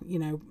 your,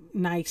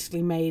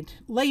 nicely made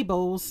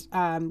labels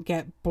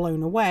get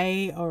blown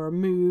away or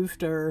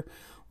moved or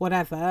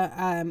whatever,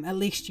 at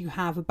least you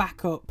have a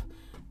backup,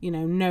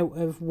 note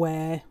of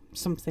where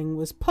something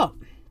was put.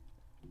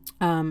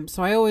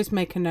 So I always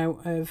make a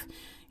note of,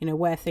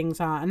 where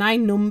things are. And I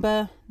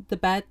number the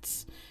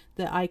beds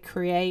that I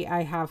create.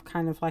 I have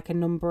kind of like a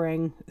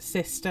numbering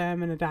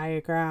system and a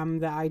diagram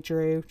that I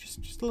drew,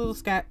 just a little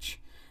sketch.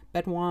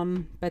 Bed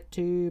 1, bed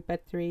 2,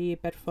 bed 3,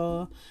 bed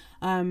 4,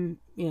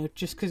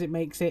 just because it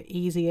makes it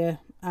easier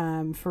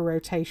for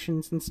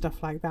rotations and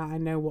stuff like that. I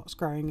know what's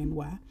growing and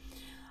where.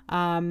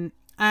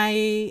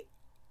 I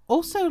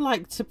also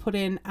like to put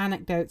in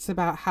anecdotes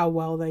about how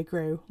well they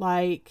grew,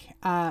 like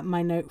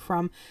my note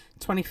from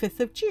 25th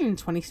of June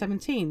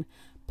 2017.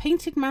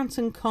 Painted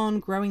mountain corn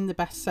growing the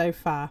best so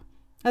far.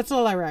 That's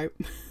all I wrote.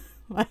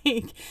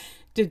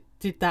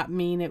 Did that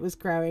mean it was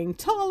growing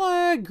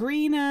taller,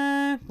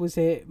 greener? Was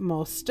it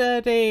more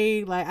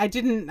sturdy? I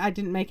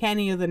didn't make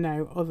any other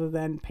note other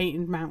than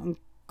painted mountain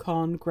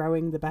corn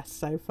growing the best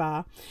so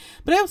far.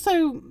 But I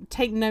also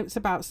take notes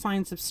about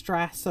signs of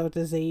stress or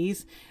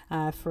disease.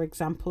 For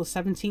example,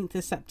 17th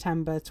of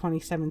September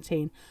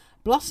 2017.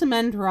 Blossom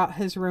end rot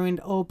has ruined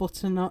all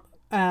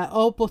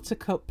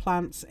buttercup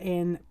plants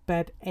in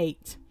bed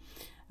 8.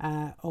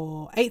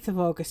 Or 8th of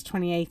August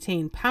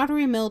 2018,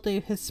 powdery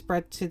mildew has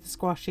spread to the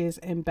squashes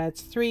in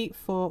beds 3,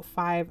 4,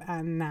 5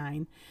 and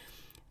 9.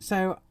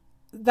 So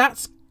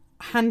that's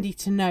handy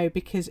to know,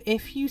 because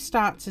if you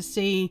start to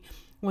see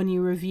when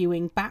you're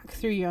reviewing back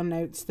through your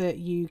notes that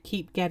you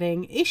keep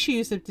getting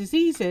issues of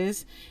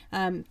diseases,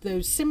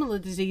 those similar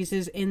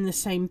diseases in the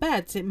same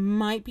beds, it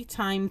might be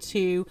time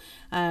to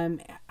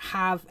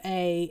have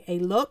a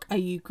look. Are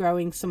you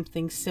growing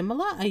something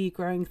similar? Are you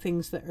growing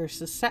things that are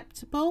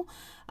susceptible?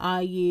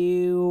 Are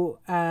you,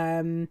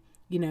 do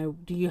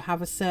you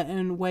have a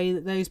certain way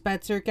that those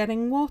beds are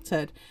getting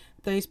watered?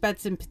 Those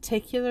beds in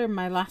particular in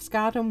my last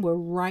garden were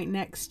right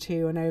next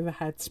to an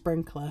overhead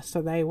sprinkler, so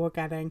they were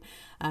getting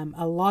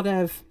a lot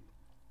of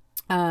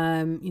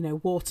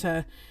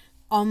water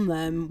on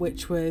them,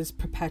 which was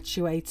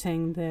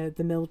perpetuating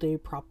the mildew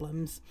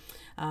problems.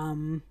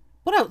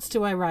 What else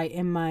do I write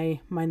in my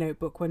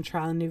notebook when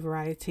trialing new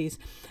varieties?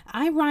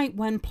 I write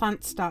when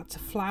plants start to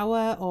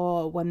flower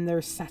or when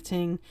they're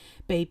setting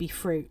baby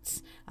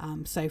fruits.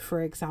 So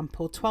for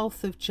example,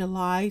 12th of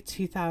July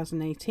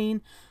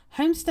 2018,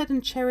 Homestead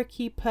and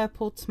Cherokee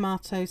purple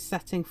tomatoes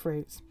setting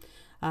fruits.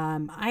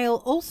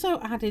 I'll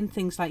also add in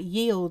things like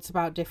yields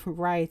about different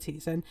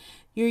varieties, and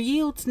your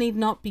yields need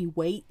not be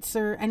weights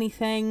or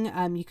anything.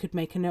 You could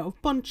make a note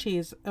of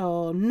bunches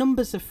or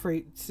numbers of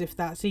fruits if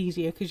that's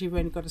easier, because you've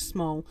only got a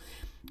small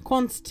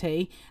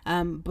quantity.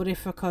 But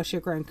if of course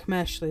you're growing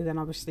commercially, then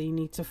obviously you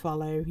need to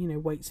follow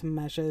weights and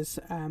measures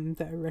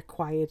that are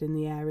required in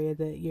the area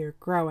that you're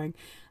growing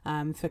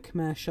for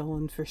commercial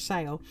and for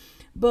sale.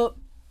 But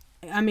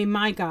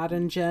my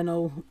garden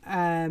journal,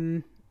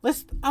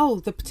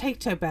 the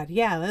potato bed.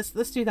 Yeah,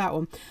 let's do that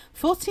one.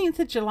 14th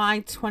of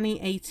July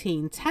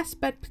 2018, test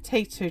bed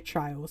potato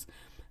trials.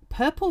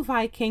 Purple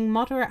Viking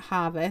moderate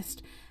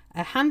harvest,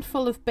 a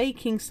handful of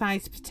baking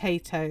sized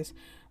potatoes.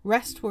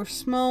 Rest were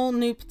small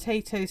new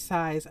potato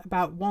size,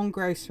 about 1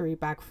 grocery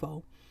bag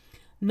full.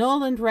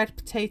 Norland red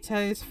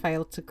potatoes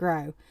failed to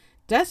grow.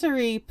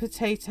 Desiree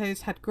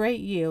potatoes had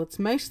great yields,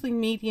 mostly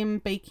medium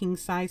baking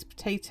size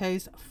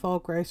potatoes, 4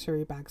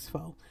 grocery bags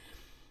full.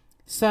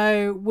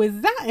 So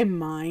with that in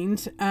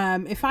mind,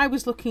 if I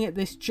was looking at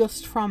this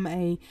just from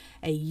a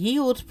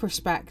yield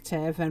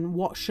perspective and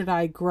what should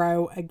I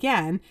grow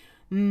again,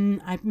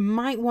 I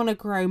might want to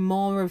grow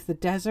more of the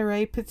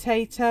Desiree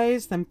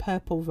potatoes than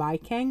Purple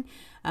Viking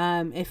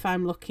if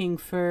I'm looking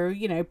for,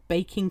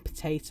 baking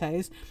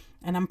potatoes.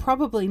 And I'm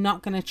probably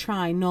not going to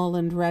try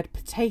Norland red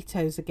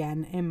potatoes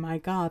again in my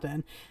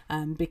garden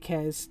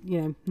because,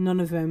 none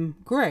of them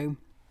grew.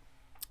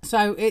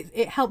 So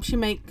it helps you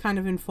make kind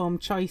of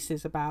informed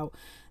choices about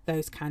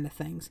those kind of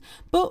things.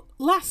 But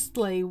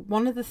lastly,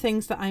 one of the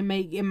things that I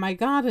make in my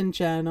garden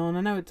journal, and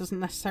I know it doesn't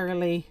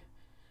necessarily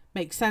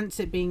make sense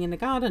it being in a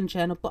garden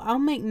journal, but I'll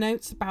make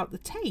notes about the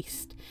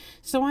taste.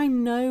 So I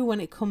know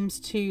when it comes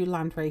to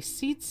landrace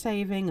seed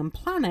saving and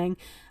planning,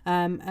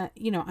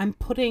 I'm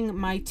putting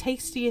my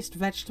tastiest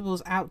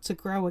vegetables out to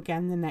grow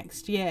again the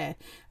next year,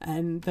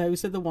 and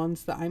those are the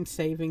ones that I'm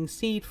saving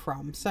seed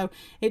from. So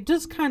it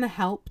does kind of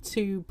help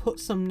to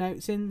put some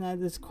notes in there.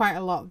 There's quite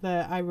a lot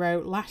that I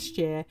wrote last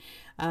year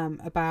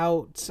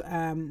about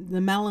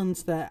the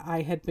melons that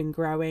I had been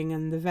growing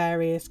and the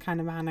various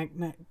kind of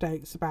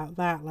anecdotes about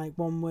that. Like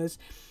one was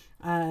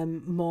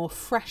more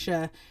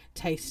fresher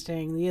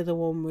tasting. The other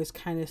one was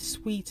kind of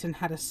sweet and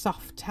had a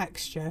soft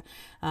texture.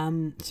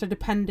 So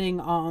depending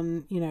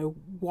on,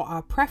 what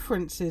our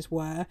preferences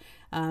were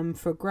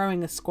for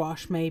growing a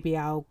squash, maybe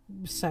I'll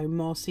sow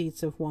more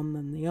seeds of one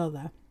than the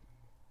other.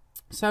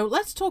 So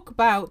let's talk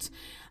about,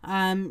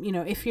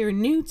 if you're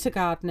new to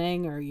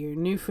gardening or you're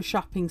new for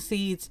shopping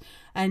seeds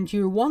and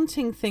you're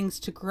wanting things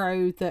to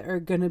grow that are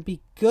going to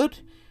be good,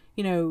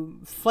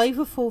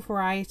 flavorful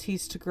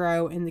varieties to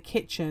grow in the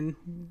kitchen,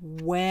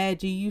 where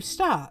do you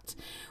start?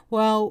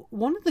 Well,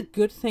 one of the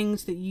good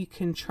things that you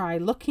can try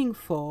looking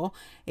for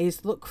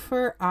is look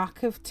for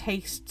Ark of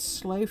Taste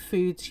Slow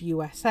Foods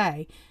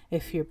USA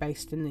if you're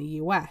based in the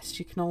US.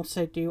 You can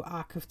also do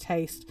Ark of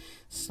Taste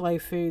Slow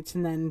Foods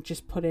and then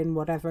just put in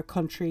whatever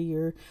country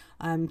you're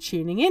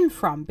tuning in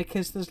from,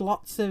 because there's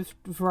lots of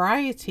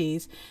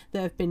varieties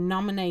that have been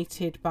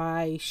nominated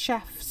by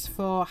chefs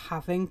for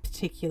having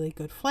particularly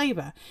good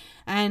flavor.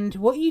 And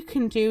what you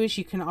can do is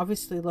you can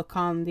obviously look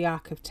on the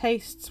Ark of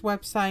Tastes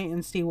website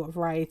and see what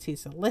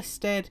varieties are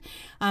listed,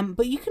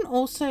 but you can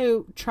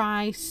also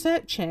try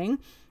searching,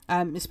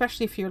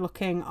 especially if you're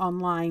looking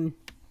online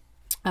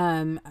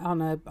on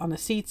a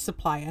seed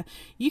supplier.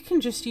 You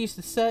can just use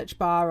the search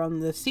bar on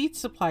the seed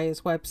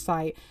supplier's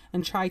website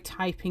and try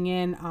typing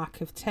in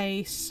Ark of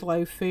Taste,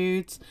 Slow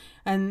Foods,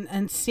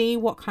 and see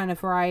what kind of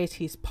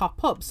varieties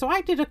pop up. So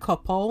I did a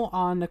couple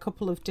on a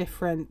couple of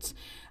different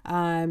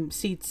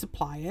seed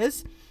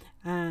suppliers,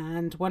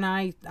 and when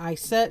I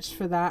searched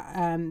for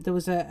that, there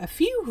was a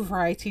few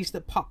varieties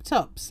that popped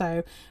up.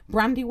 So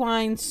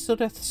Brandywine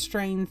Sudduth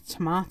strained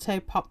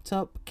tomato popped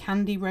up,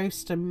 Candy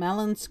Roast and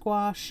melon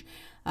squash,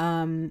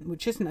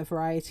 which isn't a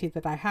variety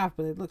that I have,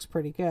 but it looks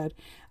pretty good.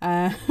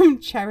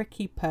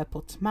 Cherokee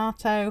purple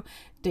tomato,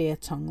 deer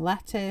tongue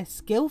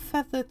lettuce, gill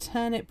feather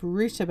turnip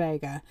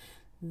rutabaga.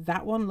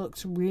 That one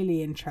looks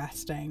really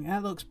interesting.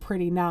 That looks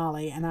pretty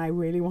gnarly, and I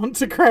really want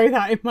to grow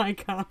that in my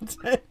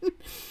garden.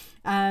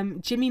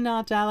 Jimmy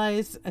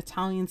Nardello's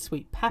Italian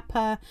sweet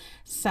pepper,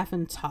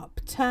 seven top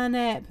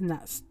turnip, and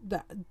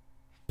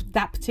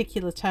that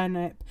particular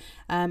turnip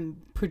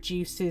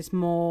produces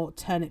more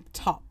turnip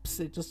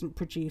tops. It doesn't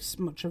produce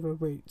much of a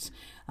root.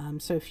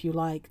 So if you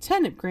like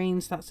turnip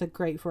greens, that's a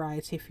great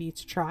variety for you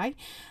to try.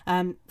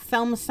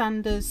 Thelma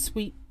Sanders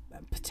sweet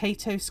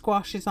potato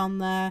squash is on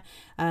there.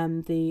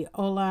 The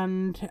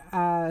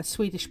Åland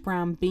Swedish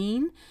brown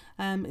bean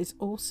is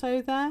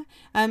also there.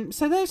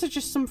 So those are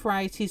just some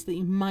varieties that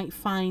you might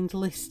find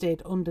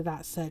listed under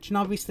that search, and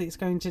obviously it's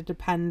going to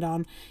depend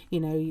on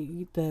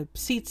the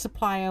seed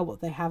supplier,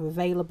 what they have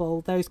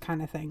available, those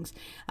kind of things.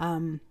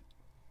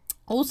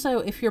 Also,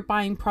 if you're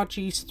buying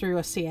produce through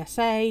a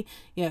CSA,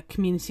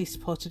 community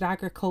supported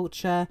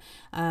agriculture,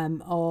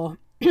 or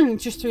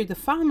just through the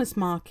farmer's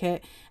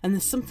market, and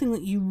there's something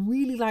that you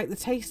really like the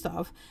taste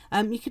of,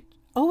 you could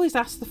always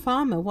ask the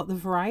farmer what the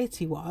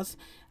variety was,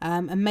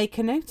 and make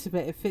a note of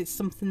it if it's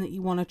something that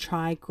you want to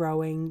try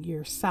growing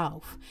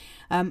yourself.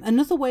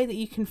 Another way that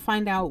you can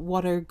find out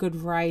what are good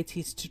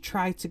varieties to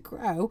try to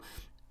grow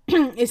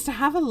is to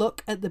have a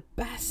look at the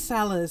best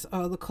sellers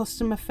or the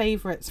customer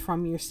favorites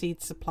from your seed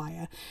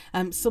supplier.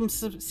 Some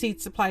seed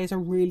suppliers are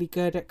really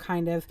good at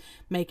kind of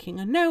making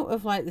a note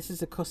of like, this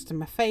is a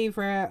customer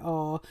favorite,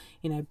 or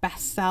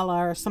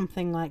bestseller or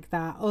something like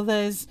that.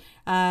 Others,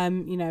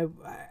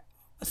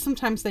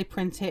 sometimes they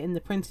print it in the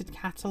printed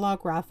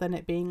catalogue rather than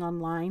it being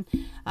online.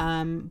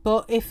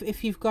 But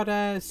if you've got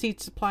a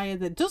seed supplier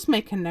that does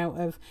make a note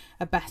of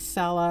a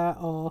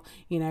bestseller, or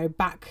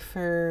back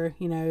for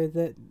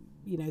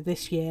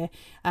this year,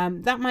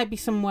 that might be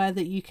somewhere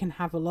that you can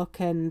have a look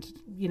and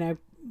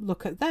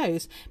look at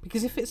those,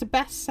 because if it's a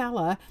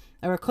bestseller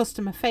or a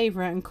customer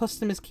favorite and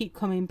customers keep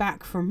coming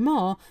back for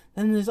more,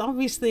 then there's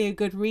obviously a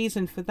good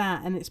reason for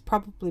that, and it's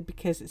probably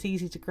because it's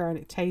easy to grow and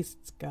it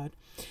tastes good.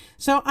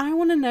 So I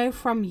want to know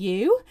from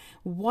you,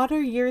 what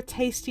are your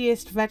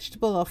tastiest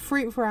vegetable or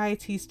fruit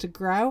varieties to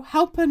grow?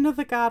 Help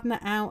another gardener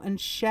out and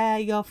share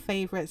your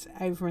favorites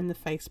over in the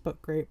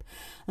Facebook group.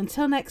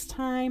 Until next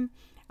time,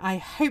 I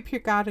hope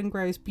your garden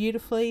grows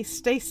beautifully.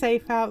 Stay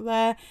safe out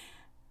there,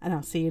 and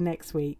I'll see you next week.